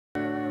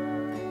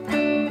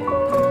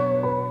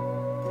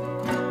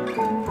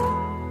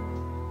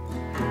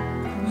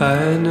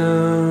I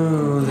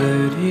know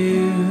that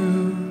you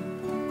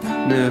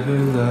never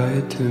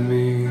lied to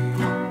me,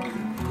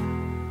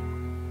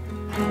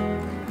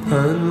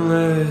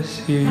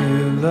 unless you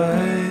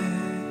lied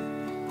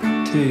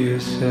to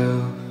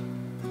yourself.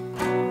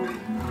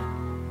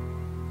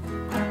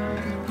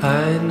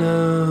 I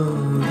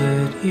know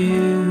that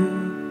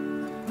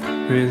you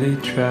really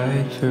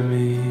tried for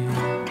me,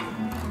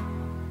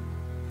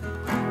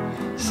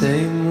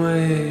 same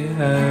way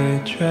I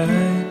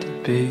tried to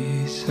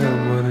be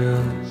someone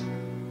else.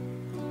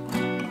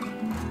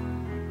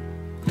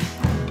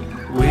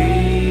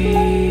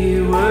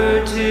 We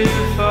were too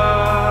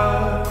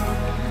far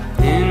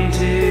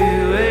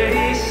into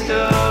a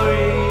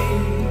story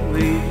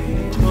we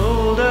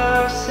told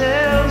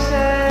ourselves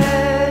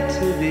had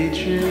to be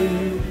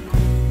true.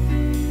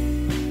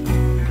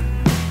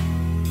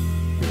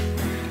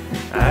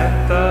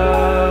 I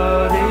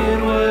thought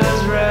it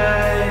was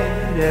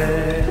right,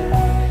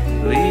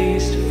 at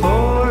least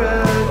for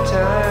a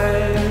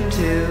time,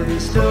 till the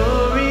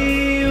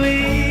story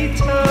we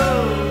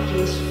told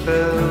just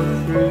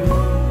fell through.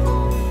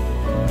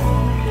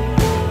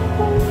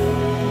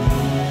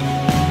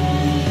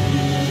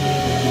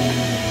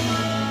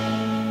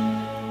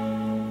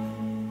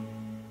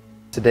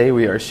 Today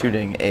we are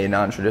shooting a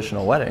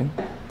non-traditional wedding.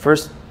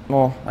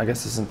 Well, I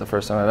guess this isn't the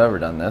first time I've ever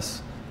done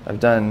this. I've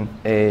done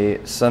a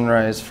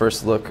sunrise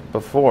first look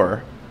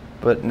before,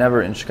 but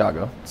never in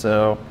Chicago.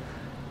 So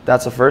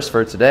that's a first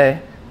for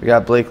today. We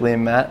got Blakely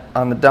and Matt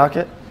on the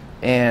docket,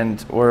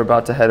 and we're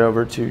about to head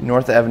over to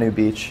North Avenue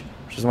Beach,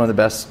 which is one of the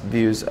best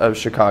views of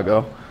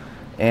Chicago.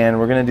 And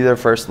we're gonna do their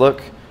first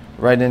look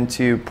right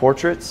into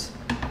portraits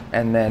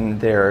and then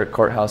their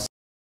courthouse